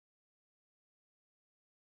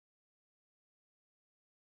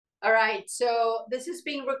All right, so this is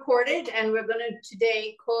being recorded, and we're going to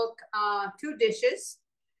today cook two dishes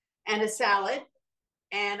and a salad.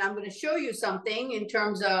 And I'm going to show you something in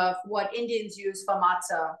terms of what Indians use for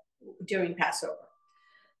matzah during Passover.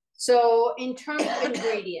 So in terms of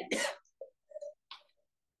ingredients,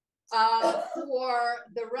 for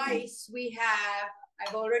the rice,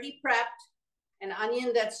 I've already prepped an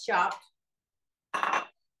onion that's chopped.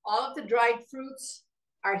 All of the dried fruits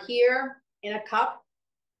are here in a cup.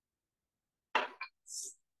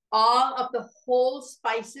 All of the whole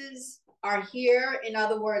spices are here. In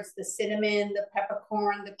other words, the cinnamon, the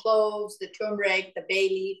peppercorn, the cloves, the turmeric, the bay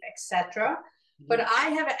leaf, etc. But I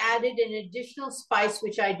have added an additional spice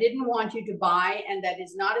which I didn't want you to buy, and that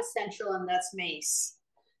is not essential, and that's mace.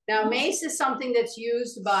 Now, mace is something that's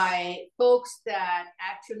used by folks that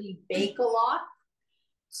actually bake a lot.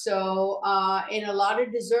 So in a lot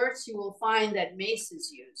of desserts, you will find that mace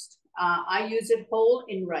is used. I use it whole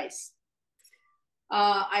in rice.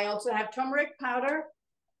 I also have turmeric powder.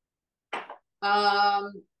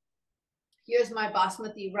 Here's my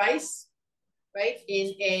basmati rice, right?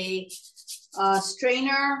 In a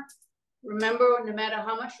strainer. Remember, no matter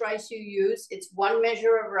how much rice you use, it's 1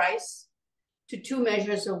 measure of rice to 2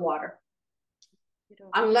 measures of water.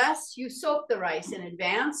 Unless you soak the rice in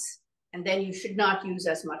advance, and then you should not use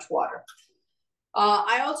as much water.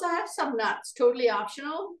 I also have some nuts, totally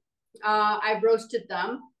optional. I've roasted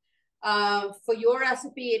them. For your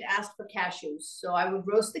recipe, it asked for cashews. So I would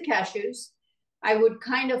roast the cashews. I would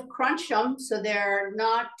kind of crunch them so they're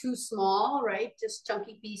not too small, right? Just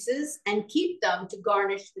chunky pieces, and keep them to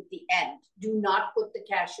garnish with the end. Do not put the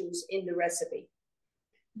cashews in the recipe.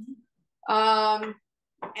 And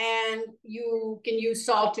you can use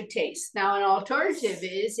salt to taste. Now, an alternative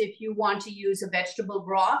is if you want to use a vegetable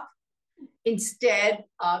broth instead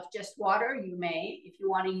of just water, you may. If you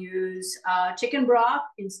want to use chicken broth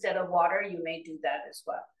instead of water, you may do that as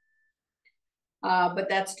well. But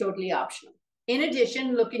that's totally optional. In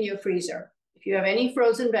addition, look in your freezer. If you have any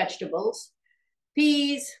frozen vegetables,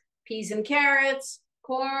 peas and carrots,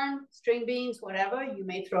 corn, string beans, whatever, you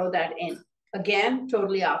may throw that in. Again,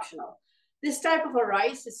 totally optional. This type of a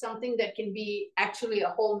rice is something that can be actually a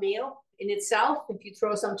whole meal in itself. If you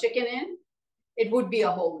throw some chicken in, it would be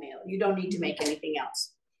a whole meal. You don't need to make anything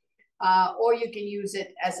else. Or you can use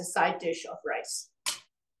it as a side dish of rice.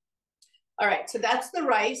 All right, so that's the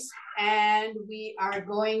rice. And we are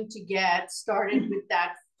going to get started with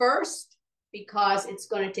that first because it's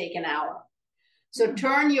going to take an hour. So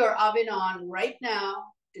turn your oven on right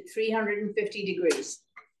now to 350 degrees.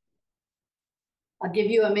 I'll give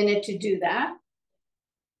you a minute to do that.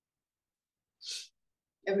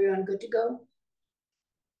 Everyone good to go?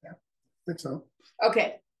 Yeah, I think so.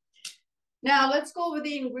 Okay. Now let's go over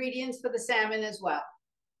the ingredients for the salmon as well.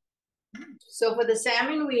 So for the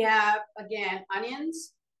salmon, we have, again,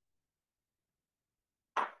 onions,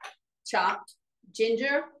 chopped,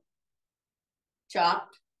 ginger,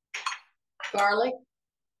 chopped, garlic,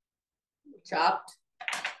 chopped,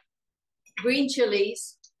 green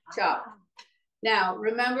chilies, chopped. Now,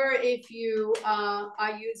 remember, if you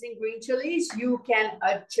are using green chilies, you can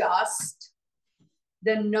adjust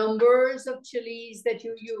the numbers of chilies that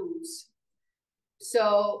you use.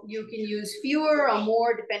 So you can use fewer or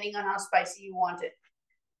more depending on how spicy you want it.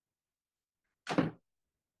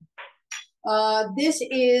 This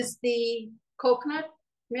is the coconut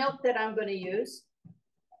milk that I'm going to use.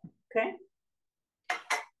 Okay.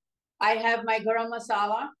 I have my garam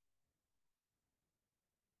masala.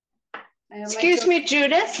 Excuse me,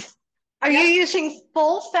 Judith. Are you using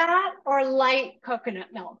full fat or light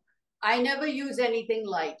coconut milk? I never use anything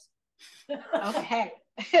light. Okay.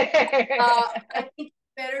 I think it's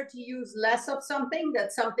better to use less of something than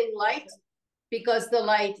something light, because the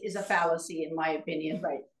light is a fallacy, in my opinion.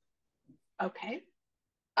 Right. Okay.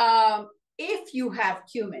 If you have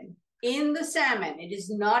cumin in the salmon, it is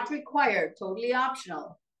not required, totally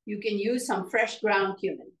optional. You can use some fresh ground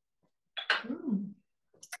cumin.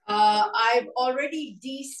 I've already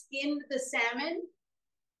de-skinned the salmon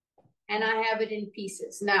and I have it in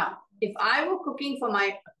pieces. Now, if I were cooking for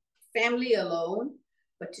my family alone,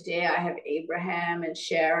 but today I have Abraham and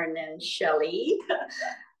Sharon and Shelley,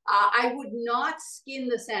 I would not skin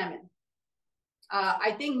the salmon.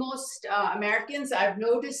 I think most Americans, I've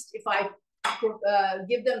noticed if I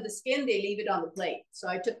give them the skin, they leave it on the plate. So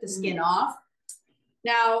I took the skin off.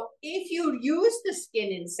 Now, if you use the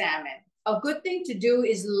skin in salmon, a good thing to do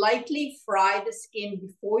is lightly fry the skin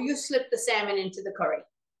before you slip the salmon into the curry.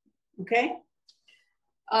 Okay?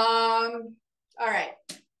 All right.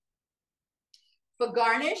 For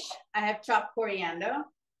garnish, I have chopped coriander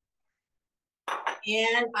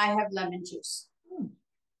and I have lemon juice.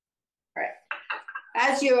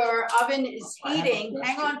 As your oven is heating,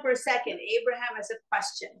 hang on for a second. Abraham has a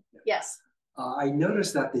question. Yes. I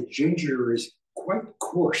noticed that the ginger is quite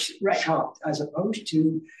coarse, chopped, as opposed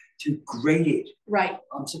to grated. Right.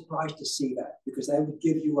 I'm surprised to see that because that would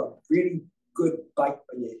give you a really good bite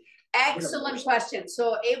when you. Excellent question.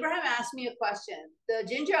 So Abraham asked me a question. The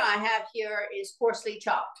ginger I have here is coarsely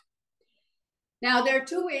chopped. Now there are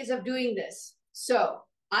two ways of doing this. So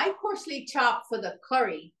I coarsely chop for the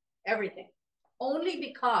curry, everything. Only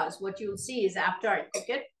because what you'll see is after I cook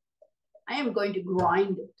it, I am going to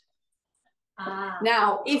grind it.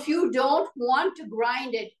 Now, if you don't want to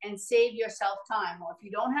grind it and save yourself time, or if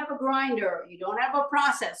you don't have a grinder, you don't have a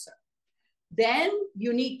processor, then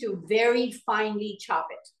you need to very finely chop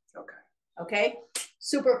it. Okay?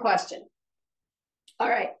 Super question. All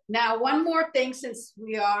right. Now, one more thing, since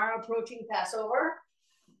we are approaching Passover,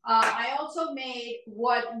 I also made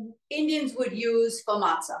what Indians would use for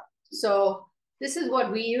matzah. So this is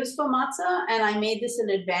what we use for matzah, and I made this in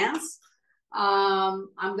advance. I'm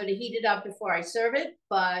going to heat it up before I serve it,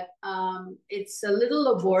 but it's a little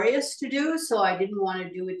laborious to do, so I didn't want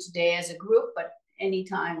to do it today as a group, but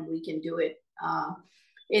anytime we can do it.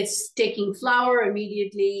 It's taking flour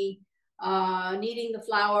immediately, kneading the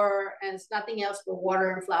flour, and it's nothing else but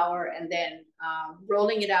water and flour, and then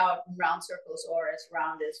rolling it out in round circles or as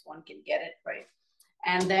round as one can get it, right?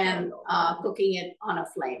 And then cooking it on a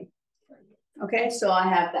flame. Okay, so I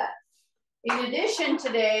have that. In addition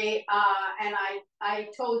today, and I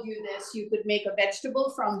told you this, you could make a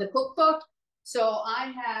vegetable from the cookbook. So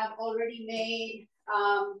I have already made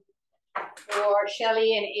for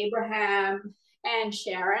Shelley and Abraham and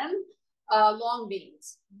Sharon, long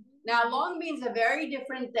beans. Now, long beans are very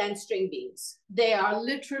different than string beans. They are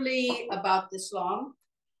literally about this long.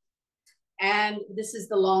 And this is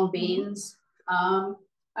the long beans.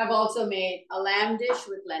 I've also made a lamb dish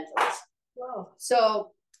with lentils. Whoa.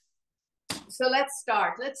 So let's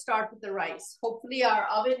start. Let's start with the rice. Hopefully our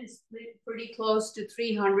oven is pretty close to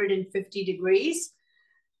 350 degrees.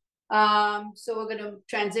 So we're going to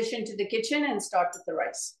transition to the kitchen and start with the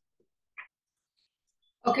rice.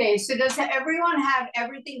 Okay, so does everyone have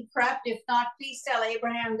everything prepped? If not, please tell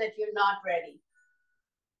Abraham that you're not ready.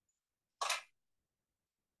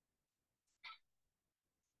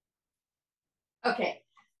 Okay,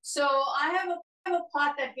 so I have a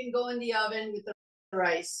pot that can go in the oven with the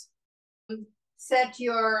rice. Set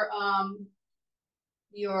your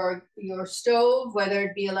stove, whether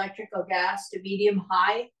it be electric or gas, to medium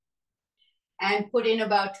high, and put in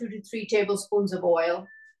about 2 to 3 tablespoons of oil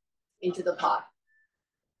into the pot.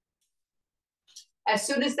 As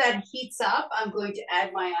soon as that heats up, I'm going to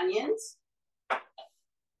add my onions.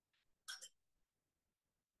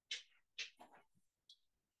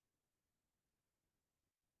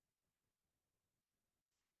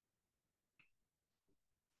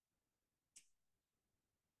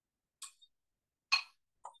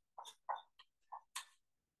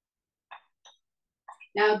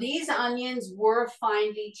 Now, these onions were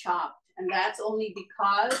finely chopped, and that's only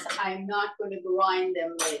because I'm not going to grind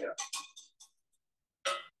them later.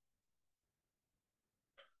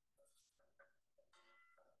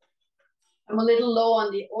 I'm a little low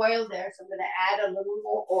on the oil there, so I'm going to add a little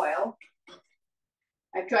more oil.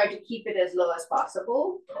 I tried to keep it as low as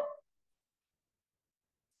possible.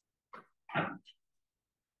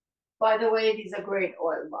 By the way, these are great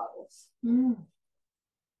oil bottles.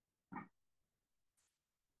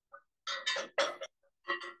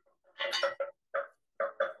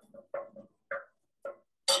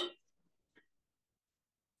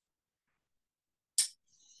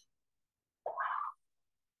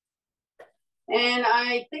 And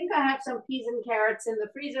I think I have some peas and carrots in the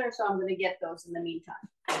freezer, so I'm going to get those in the meantime.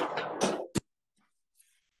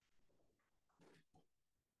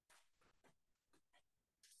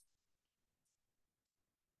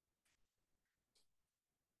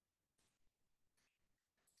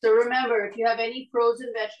 So remember, if you have any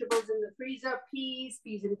frozen vegetables in the freezer, peas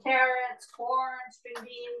and carrots, corn, string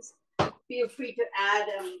beans, feel free to add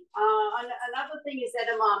them. Another thing is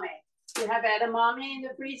edamame. If you have edamame in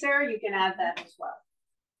the freezer, you can add that as well.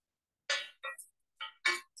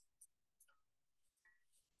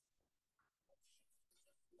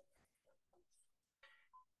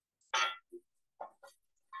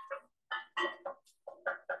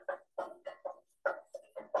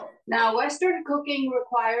 Now, Western cooking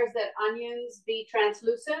requires that onions be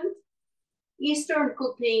translucent. Eastern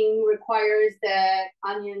cooking requires that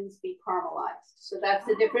onions be caramelized. So that's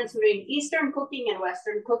the difference between Eastern cooking and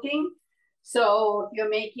Western cooking. So if you're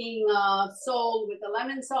making sole with a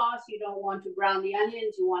lemon sauce, you don't want to brown the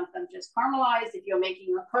onions. You want them just caramelized. If you're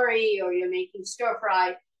making a curry or you're making stir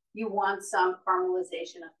fry, you want some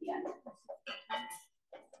caramelization of the onions.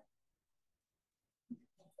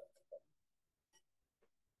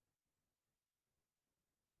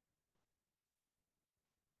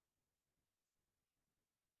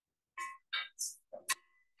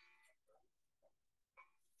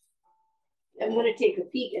 I'm going to take a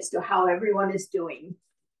peek as to how everyone is doing.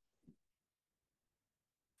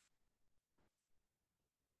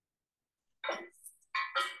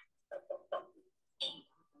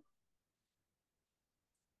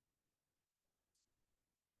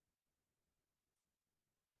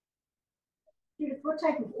 Judith, what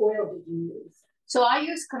type of oil did you use? So I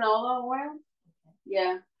use canola oil.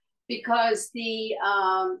 Yeah, because the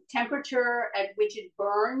temperature at which it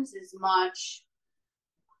burns is much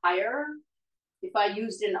higher. If I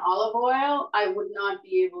used an olive oil, I would not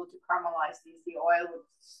be able to caramelize these. The oil would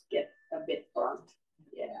get a bit burnt.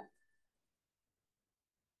 Yeah.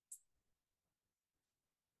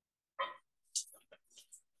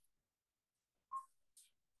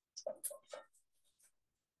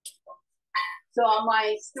 So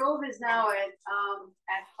my stove is now at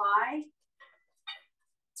high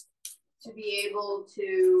to be able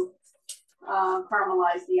to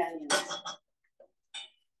caramelize the onions.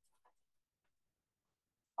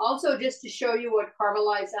 Also, just to show you what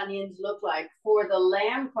caramelized onions look like, for the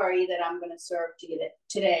lamb curry that I'm going to serve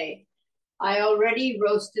today, I already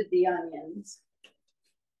roasted the onions.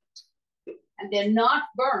 And they're not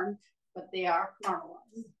burnt, but they are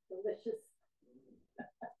caramelized. Delicious.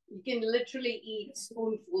 You can literally eat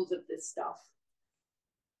spoonfuls of this stuff.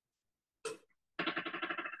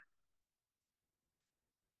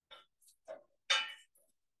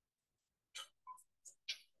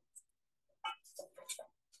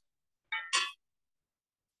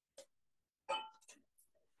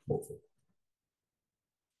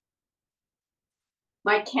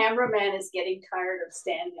 My cameraman is getting tired of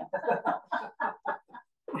standing.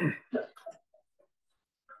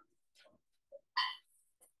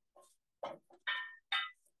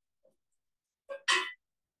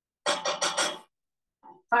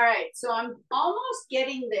 All right, so I'm almost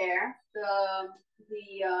getting there. The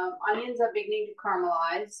onions are beginning to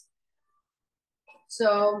caramelize.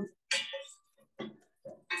 So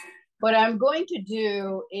what I'm going to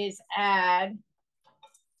do is add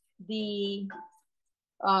the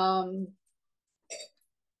all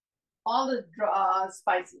the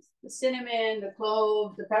spices, the cinnamon, the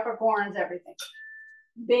cloves, the peppercorns, everything.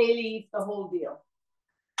 Bay leaf, the whole deal.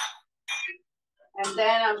 And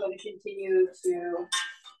then I'm going to continue to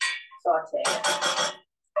saute it. A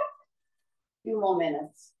few more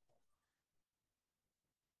minutes.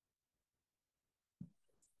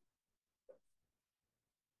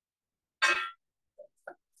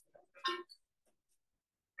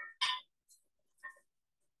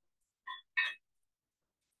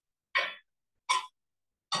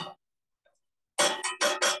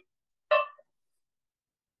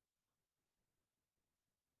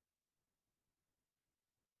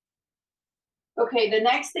 Okay, the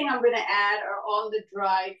next thing I'm going to add are all the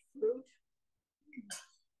dried fruit.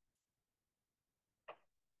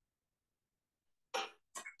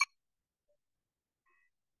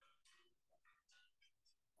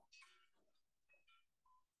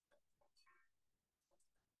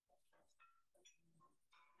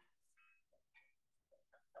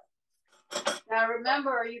 Now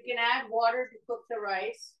remember, you can add water to cook the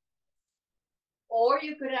rice, or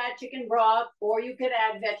you could add chicken broth, or you could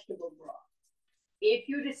add vegetable broth. If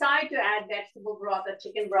you decide to add vegetable broth or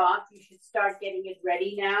chicken broth, you should start getting it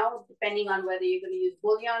ready now, depending on whether you're going to use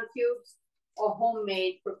bouillon cubes or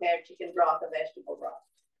homemade prepared chicken broth or vegetable broth.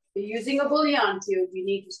 If you're using a bouillon cube, you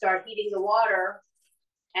need to start heating the water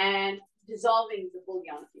and dissolving the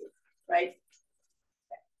bouillon cube, right?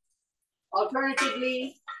 Okay.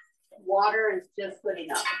 Alternatively, water is just good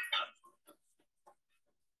enough.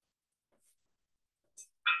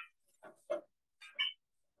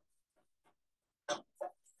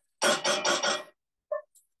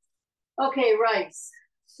 Okay, rice.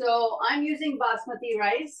 So I'm using basmati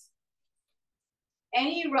rice.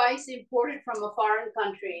 Any rice imported from a foreign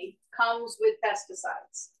country comes with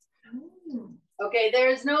pesticides. Okay, there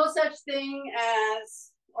is no such thing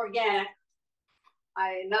as organic.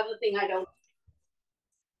 Another thing I don't.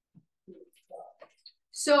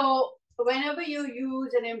 So whenever you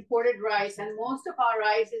use an imported rice, and most of our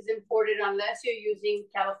rice is imported unless you're using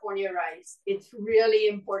California rice, it's really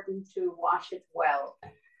important to wash it well.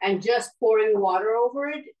 And just pouring water over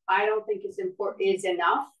it, I don't think is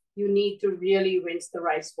enough. You need to really rinse the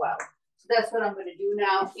rice well. So that's what I'm going to do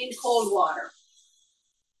now in cold water.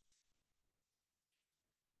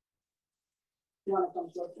 You want to come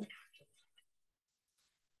closer?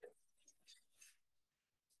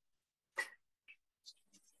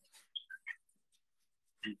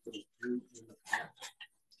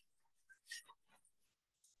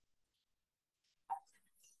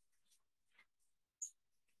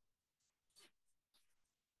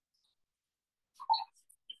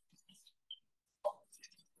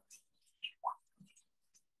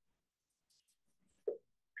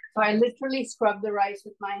 So I literally scrub the rice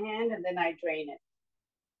with my hand and then I drain it.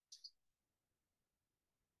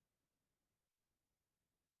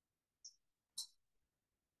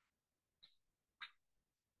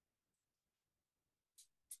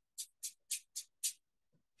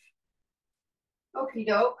 Okie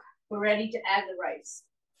doke, we're ready to add the rice.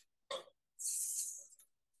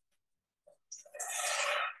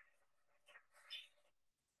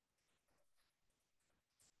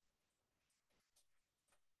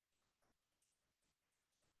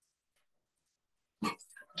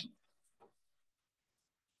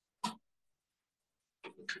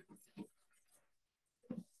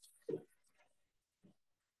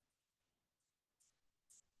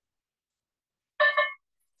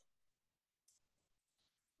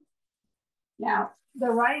 Now,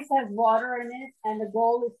 the rice has water in it, and the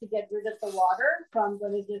goal is to get rid of the water. So I'm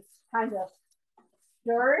going to just kind of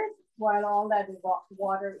stir it while all that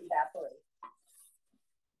water evaporates.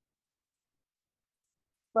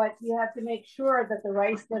 But you have to make sure that the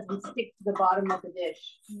rice doesn't stick to the bottom of the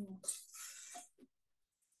dish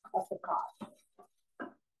of the pot.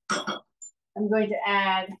 I'm going to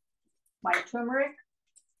add my turmeric.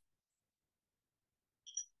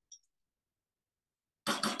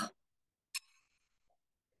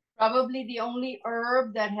 Probably the only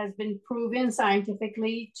herb that has been proven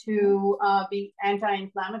scientifically to be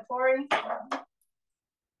anti-inflammatory.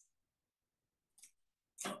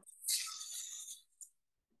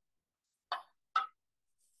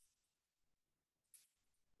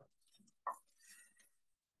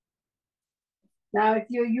 Now, if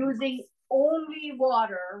you're using only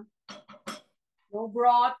water, no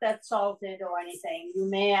broth that's salted or anything, you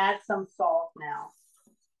may add some salt now.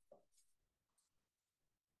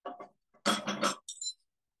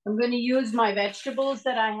 I'm going to use my vegetables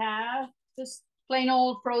that I have, just plain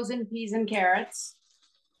old frozen peas and carrots,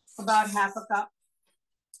 about half a cup.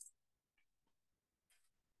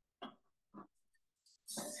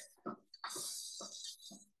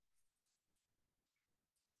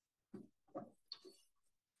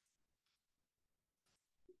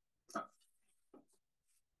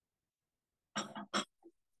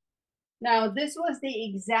 Now, this was the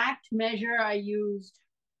exact measure I used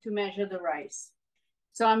to measure the rice.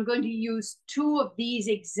 So I'm going to use 2 of these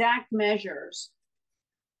exact measures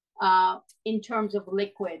in terms of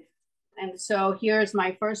liquid. And so here's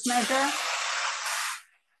my first measure.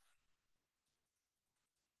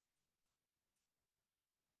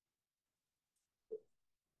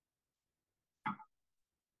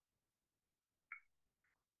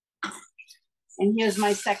 And here's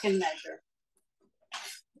my second measure.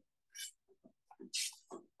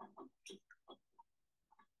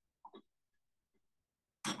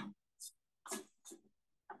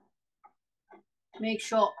 Make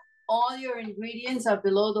sure all your ingredients are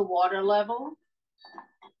below the water level.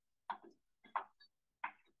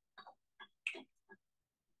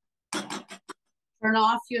 Turn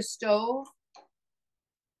off your stove.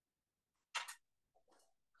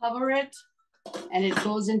 Cover it, and it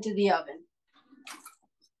goes into the oven.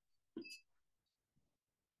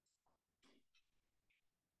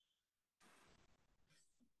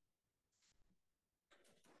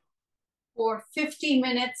 For 50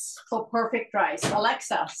 minutes for perfect rice.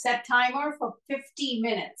 Alexa, set timer for 50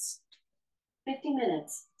 minutes. 50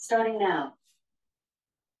 minutes, starting now.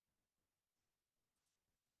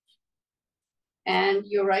 And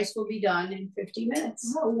your rice will be done in 50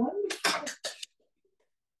 minutes. Oh, wonderful.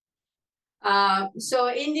 So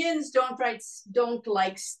Indians don't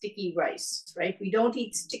like sticky rice, right? We don't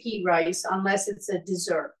eat sticky rice unless it's a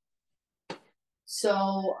dessert.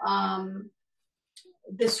 So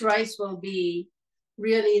this rice will be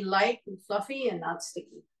really light and fluffy and not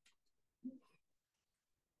sticky.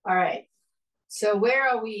 All right. So where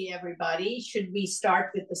are we, everybody? Should we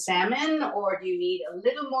start with the salmon, or do you need a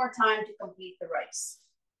little more time to complete the rice?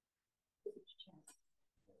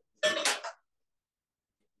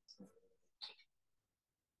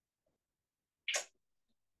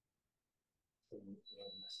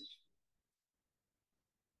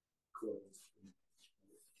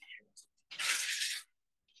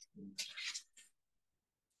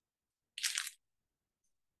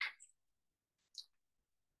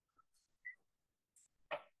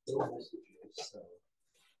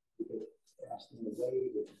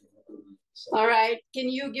 All right, can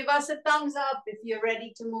you give us a thumbs up if you're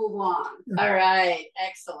ready to move on? All right,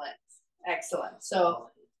 excellent. Excellent. So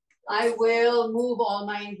I will move all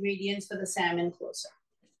my ingredients for the salmon closer.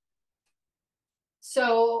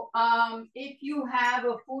 So if you have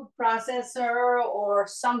a food processor or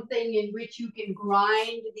something in which you can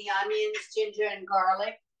grind the onions, ginger, and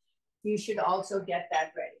garlic, you should also get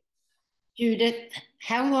that ready. Judith,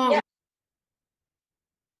 how long? Yeah.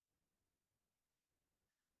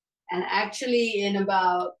 And actually in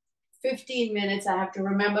about 15 minutes, I have to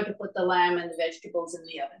remember to put the lamb and the vegetables in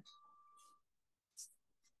the oven.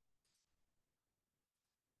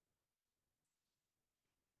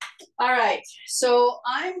 All right, so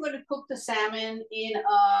I'm going to cook the salmon in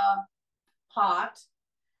a pot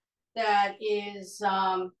that is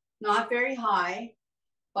not very high,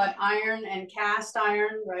 but iron and cast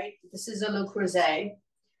iron, right? This is a Le Creuset.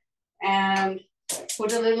 And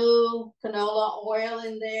put a little canola oil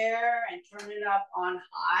in there and turn it up on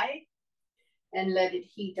high and let it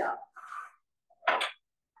heat up.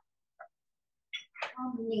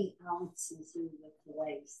 How many ounces in the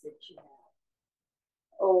place that you have?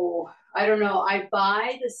 Oh, I don't know. I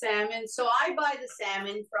buy the salmon. So I buy the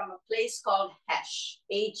salmon from a place called Hesh,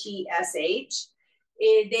 H-E-S-H.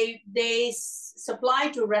 They supply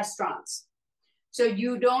to restaurants. So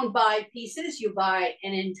you don't buy pieces, you buy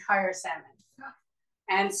an entire salmon.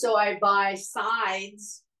 And so I buy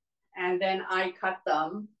sides and then I cut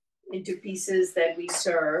them into pieces that we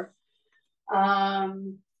serve.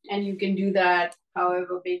 And you can do that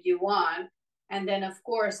however big you want. And then of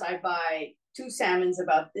course I buy 2 salmons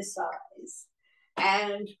about this size,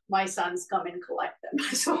 and my sons come and collect them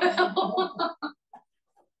as well.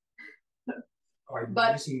 Are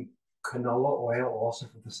you using canola oil also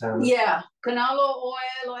for the salmon? Yeah, canola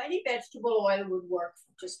oil or any vegetable oil would work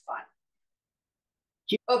just fine.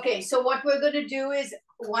 Okay, so what we're going to do is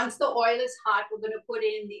once the oil is hot, we're going to put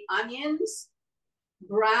in the onions,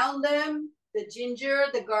 brown them, the ginger,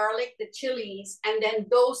 the garlic, the chilies, and then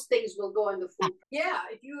those things will go in the food. Yeah,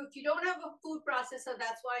 if you don't have a food processor,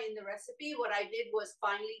 that's why in the recipe, what I did was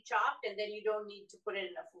finely chopped, and then you don't need to put it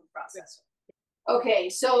in a food processor. Okay,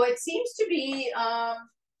 so it seems to be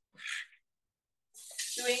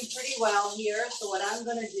doing pretty well here. So what I'm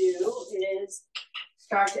going to do is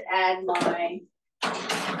start to add my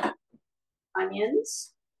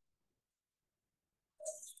onions.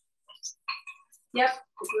 Yep,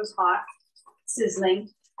 it was hot. Sizzling.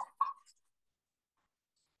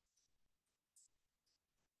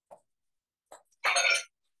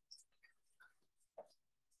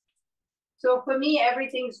 So for me,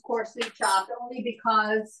 everything's coarsely chopped only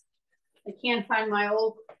because I can't find my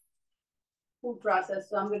old food processor.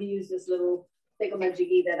 So I'm going to use this little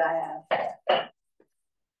thingamajiggy that I have.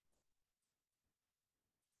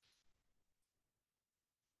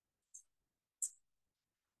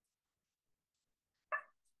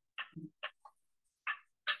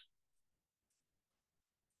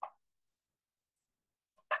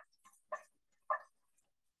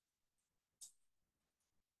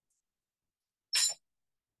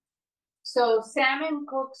 So salmon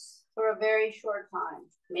cooks for a very short time,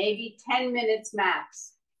 maybe 10 minutes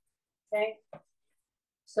max, okay?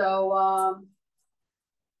 So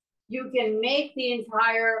you can make the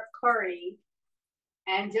entire curry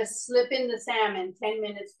and just slip in the salmon 10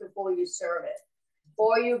 minutes before you serve it.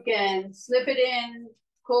 Or you can slip it in,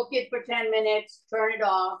 cook it for 10 minutes, turn it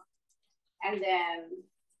off, and then,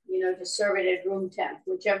 just serve it at room temp,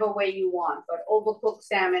 whichever way you want. But overcooked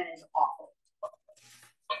salmon is awful.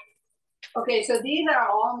 Okay, so these are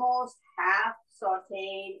almost half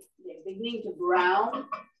sauteed. They're beginning to brown.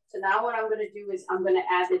 So now what I'm going to do is I'm going to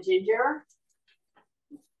add the ginger.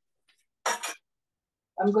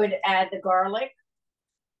 I'm going to add the garlic.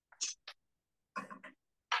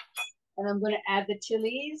 And I'm going to add the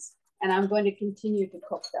chilies. And I'm going to continue to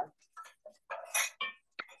cook them.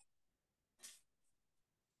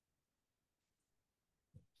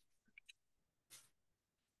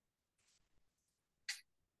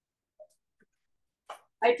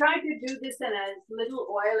 I try to do this in as little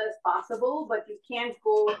oil as possible, but you can't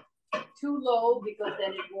go too low because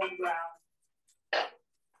then it won't brown.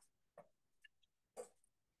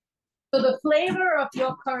 So the flavor of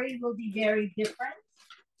your curry will be very different.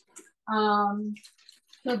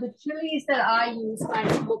 So the chilies that I use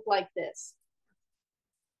kind of look like this.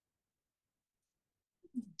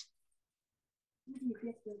 Where do you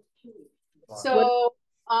get those chilies? So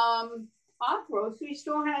our grocery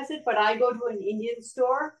store has it, but I go to an Indian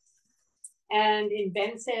store, and in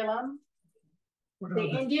Bensalem, the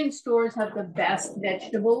Indian stores have the best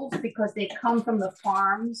vegetables because they come from the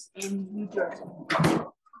farms in New Jersey.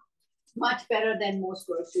 Much better than most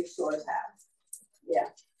grocery stores have. Yeah.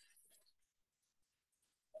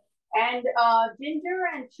 And ginger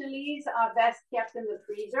and chilies are best kept in the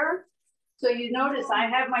freezer. So you notice I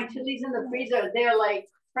have my chilies in the freezer. They're like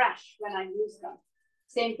fresh when I use them.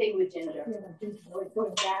 Same thing with ginger.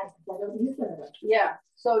 Yeah,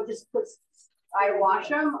 so just put, I wash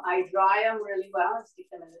them, I dry them really well and stick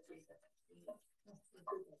them in the freezer.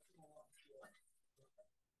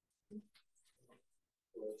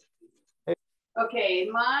 Okay,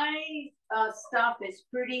 my stuff is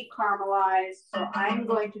pretty caramelized, so I'm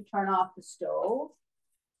going to turn off the stove.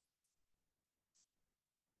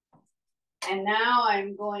 And now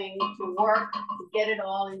I'm going to work to get it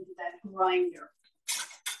all into that grinder.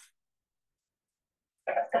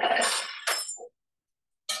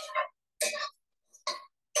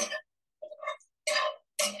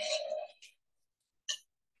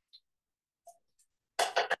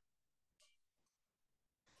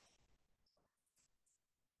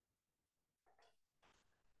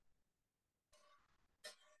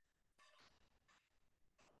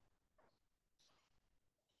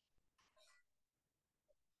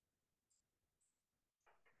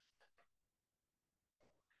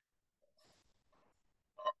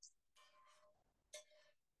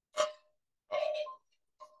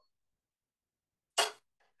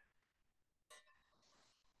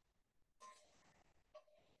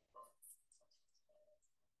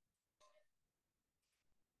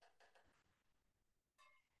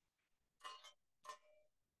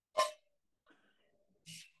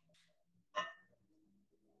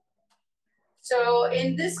 So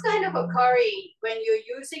in this kind of a curry, when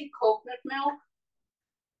you're using coconut milk,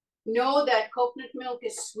 know that coconut milk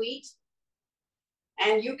is sweet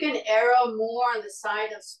and you can err more on the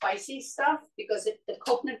side of spicy stuff because the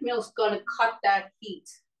coconut milk is going to cut that heat.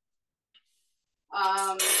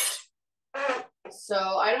 So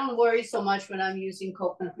I don't worry so much when I'm using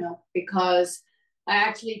coconut milk because I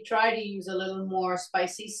actually try to use a little more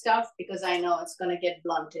spicy stuff because I know it's going to get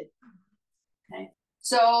blunted. Okay.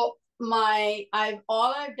 So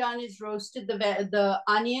all I've done is roasted the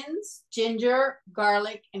onions, ginger,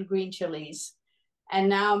 garlic, and green chilies. And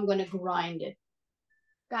now I'm going to grind it.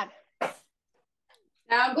 Got it.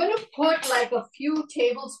 Now I'm going to put like a few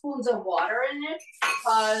tablespoons of water in it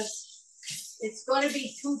because it's going to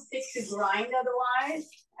be too thick to grind otherwise.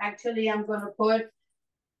 Actually, I'm going to put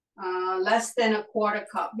less than a quarter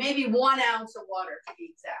cup, maybe 1 ounce of water to be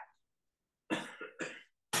exact.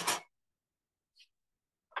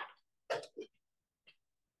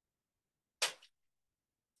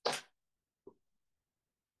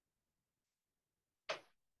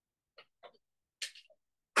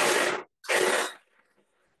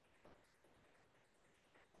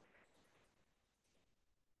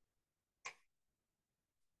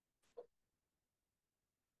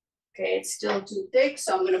 Okay, it's still too thick,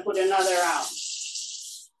 so I'm going to put another ounce.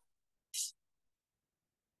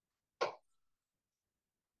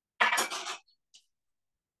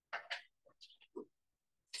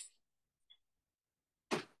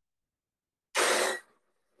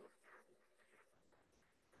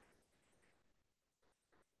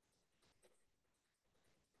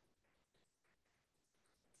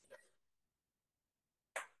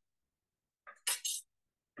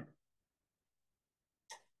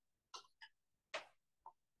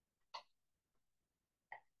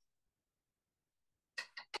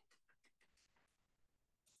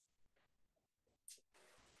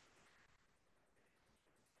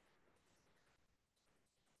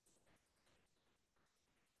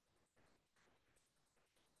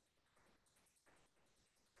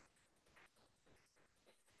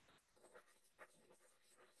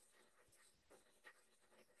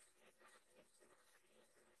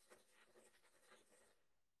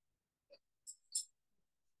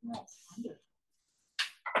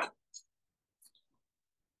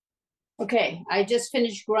 Okay, I just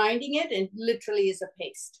finished grinding it and literally is a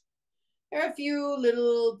paste. There are a few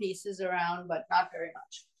little pieces around, but not very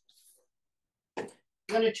much. I'm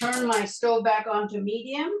going to turn my stove back on to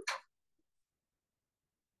medium.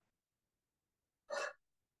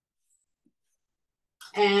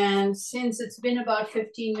 And since it's been about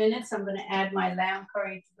 15 minutes, I'm going to add my lamb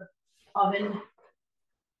curry to the oven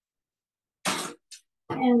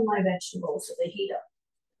and my vegetables so they heat up.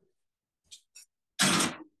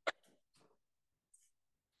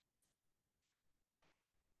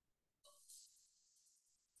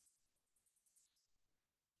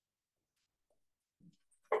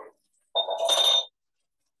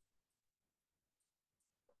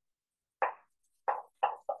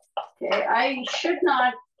 Okay,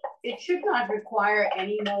 it should not require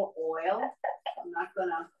any more oil. I'm not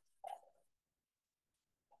gonna.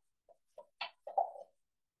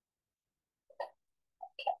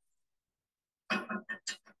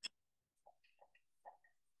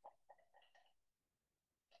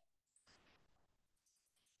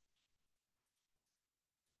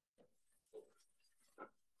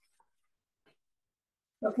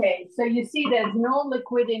 Okay, so you see there's no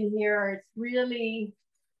liquid in here. It's really,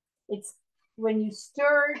 it's when you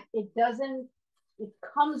stir it, it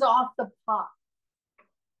comes off the pot,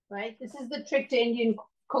 right? This is the trick to Indian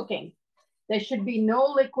cooking. There should be no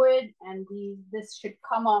liquid and this should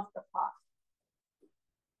come off the pot.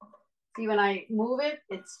 See, when I move it,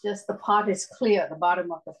 it's just the pot is clear, the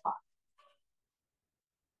bottom of the pot.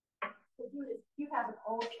 You have an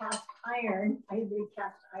old cast iron, ivory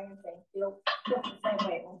cast iron thing, built the same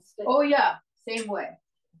way. Oh yeah, same way.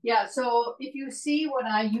 Yeah, so if you see what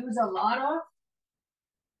I use a lot of.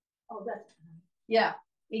 Oh, that's. Yeah,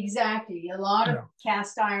 exactly. A lot of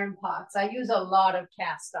cast iron pots. I use a lot of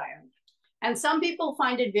cast iron. And some people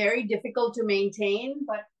find it very difficult to maintain,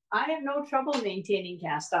 but I have no trouble maintaining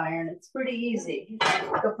cast iron. It's pretty easy.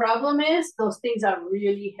 The problem is those things are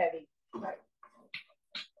really heavy. Right.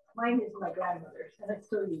 Mine is my grandmother's, and I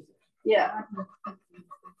still use it. Yeah.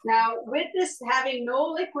 Now, with this having no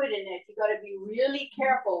liquid in it, you got to be really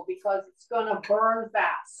careful because it's going to burn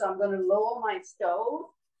fast. So I'm going to lower my stove.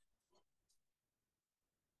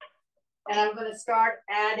 And I'm going to start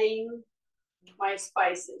adding my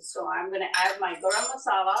spices. So I'm going to add my garam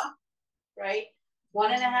masala, right?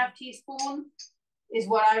 1.5 teaspoons is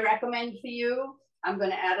what I recommend for you. I'm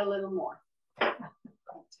going to add a little more.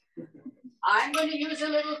 I'm going to use a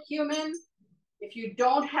little cumin. If you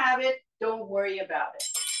don't have it, don't worry about it.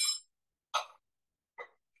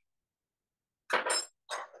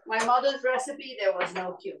 My mother's recipe, there was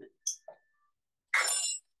no cumin.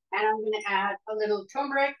 And I'm going to add a little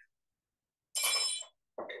turmeric.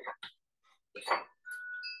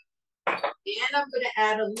 And I'm going to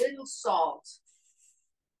add a little salt.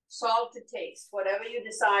 Salt to taste, whatever you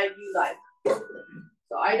decide you like.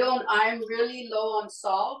 So I'm really low on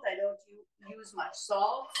salt. I don't use much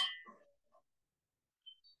salt.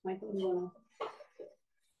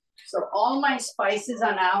 So all my spices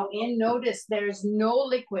are now in. Notice there's no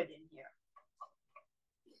liquid in here.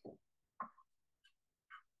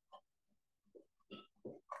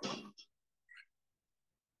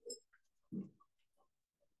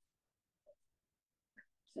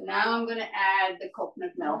 So now I'm going to add the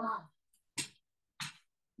coconut milk.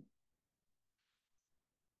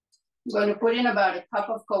 I'm going to put in about a cup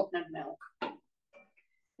of coconut milk.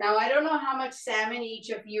 Now, I don't know how much salmon each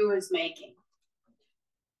of you is making,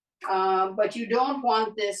 but you don't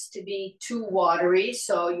want this to be too watery,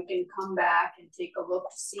 so you can come back and take a look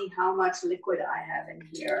to see how much liquid I have in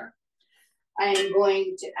here. I am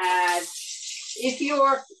going to add, if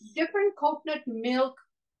your different coconut milk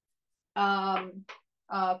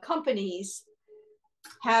companies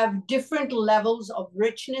have different levels of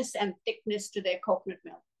richness and thickness to their coconut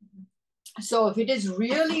milk. So if it is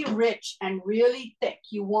really rich and really thick,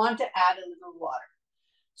 you want to add a little water.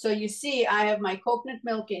 So you see, I have my coconut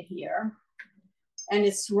milk in here and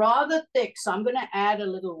it's rather thick. So I'm going to add a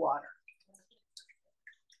little water.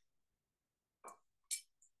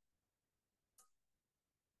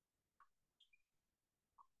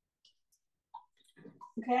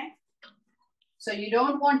 Okay. So you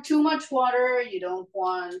don't want too much water. You don't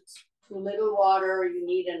want too little water. You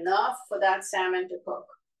need enough for that salmon to cook.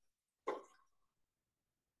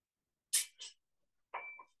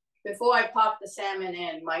 Before I pop the salmon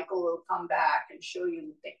in, Michael will come back and show you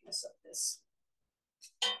the thickness of this.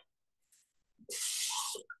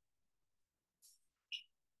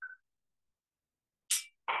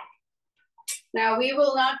 Now, we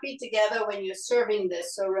will not be together when you're serving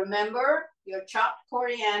this. So remember, your chopped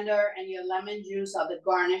coriander and your lemon juice are the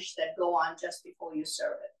garnish that go on just before you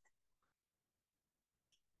serve it.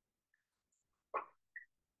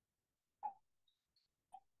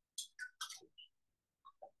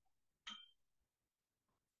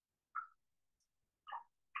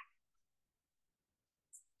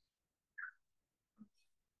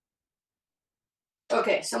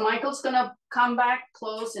 Okay, so Michael's gonna come back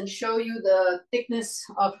close and show you the thickness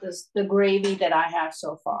of the gravy that I have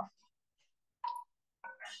so far.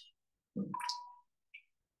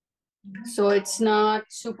 So it's not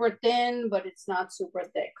super thin, but it's not super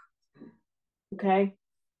thick. Okay.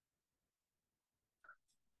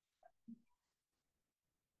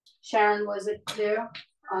 Sharon, was it clear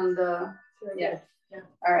on the, yeah.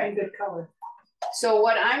 All right. Good color. So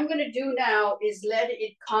what I'm going to do now is let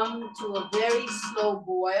it come to a very slow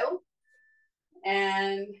boil.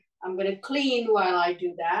 And I'm going to clean while I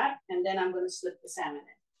do that. And then I'm going to slip the salmon in.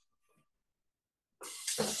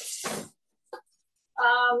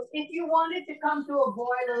 If you want it to come to a boil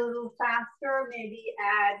a little faster, maybe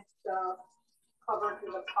add the cover to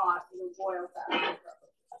the pot. It'll boil faster.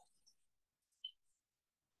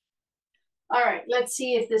 All right, let's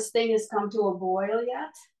see if this thing has come to a boil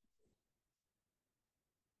yet.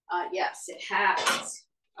 Yes, it has.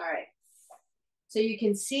 All right. So you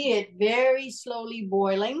can see it very slowly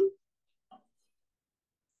boiling.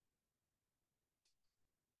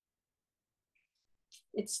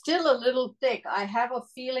 It's still a little thick. I have a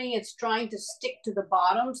feeling it's trying to stick to the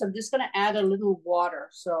bottom. So I'm just going to add a little water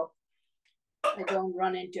so I don't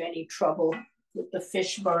run into any trouble with the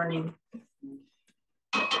fish burning.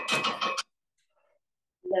 Let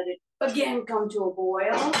it again come to a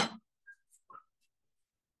boil.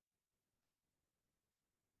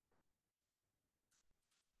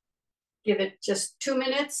 Give it just 2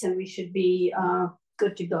 minutes and we should be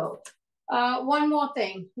good to go. One more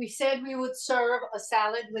thing. We said we would serve a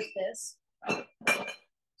salad with this.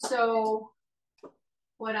 So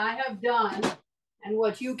what I have done and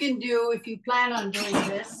what you can do if you plan on doing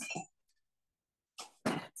this,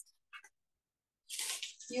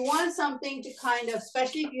 you want something to kind of,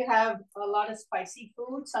 especially if you have a lot of spicy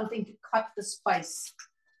food, something to cut the spice.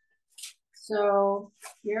 So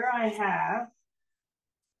here I have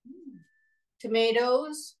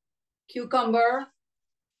tomatoes, cucumber,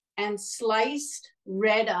 and sliced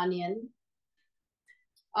red onion.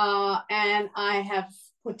 And I have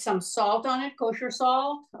put some salt on it, kosher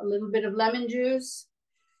salt, a little bit of lemon juice,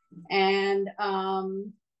 and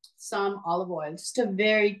some olive oil, just a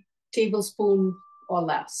very tablespoon or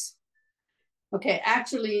less. Okay,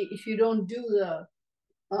 actually, if you don't do the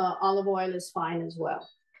olive oil is fine as well.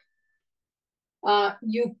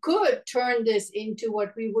 You could turn this into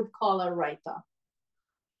what we would call a raita.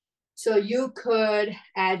 So you could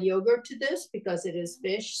add yogurt to this because it is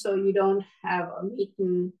fish, so you don't have a meat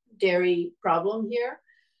and dairy problem here.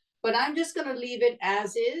 But I'm just going to leave it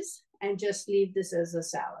as is and just leave this as a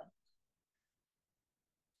salad.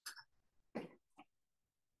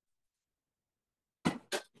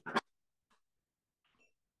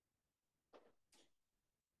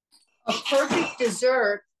 A perfect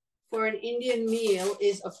dessert for an Indian meal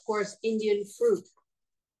is, of course, Indian fruit.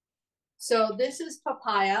 So this is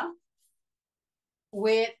papaya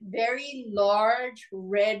with very large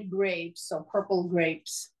red grapes, so purple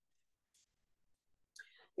grapes.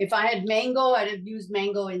 If I had mango, I'd have used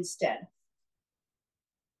mango instead.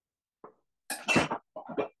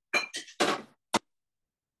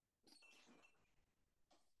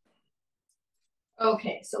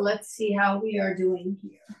 Okay, so let's see how we are doing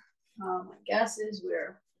here. My guess is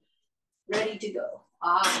we're ready to go.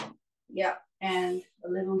 Yeah, and a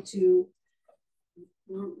little too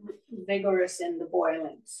vigorous in the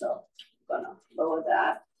boiling, so I'm gonna lower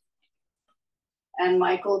that. And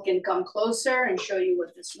Michael can come closer and show you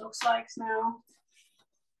what this looks like now.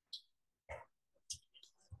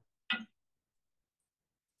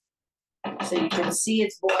 So you can see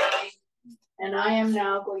it's boiling. And I am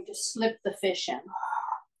now going to slip the fish in.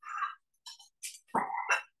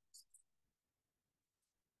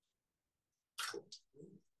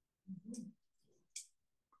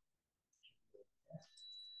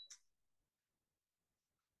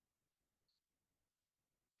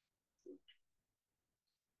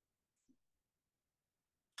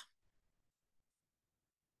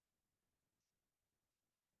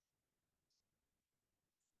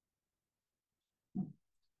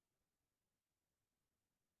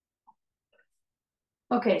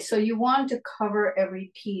 Okay, so you want to cover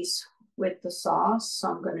every piece with the sauce, so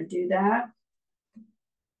I'm going to do that.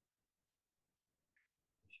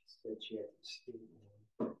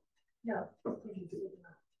 No.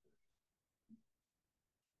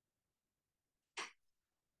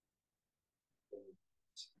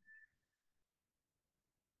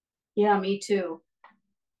 Yeah, me too.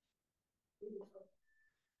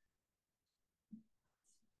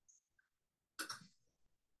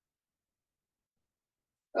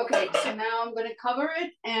 Okay, so now I'm going to cover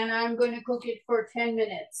it and I'm going to cook it for 10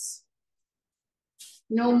 minutes.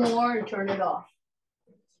 No more and turn it off.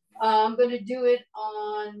 I'm going to do it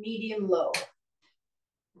on medium low.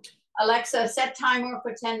 Alexa, set timer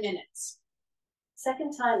for 10 minutes.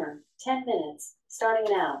 Second timer, 10 minutes, starting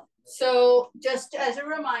now. So just as a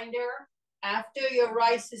reminder, after your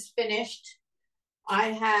rice is finished,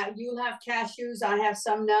 you'll have cashews. I have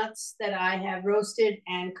some nuts that I have roasted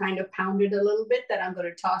and kind of pounded a little bit that I'm going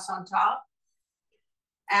to toss on top.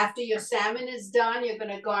 After your salmon is done, you're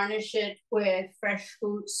going to garnish it with fresh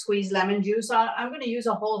squeezed lemon juice. I'm going to use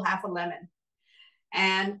a whole half a lemon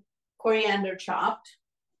and coriander chopped.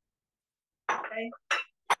 Okay.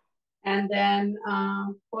 And then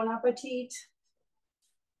bon appetit.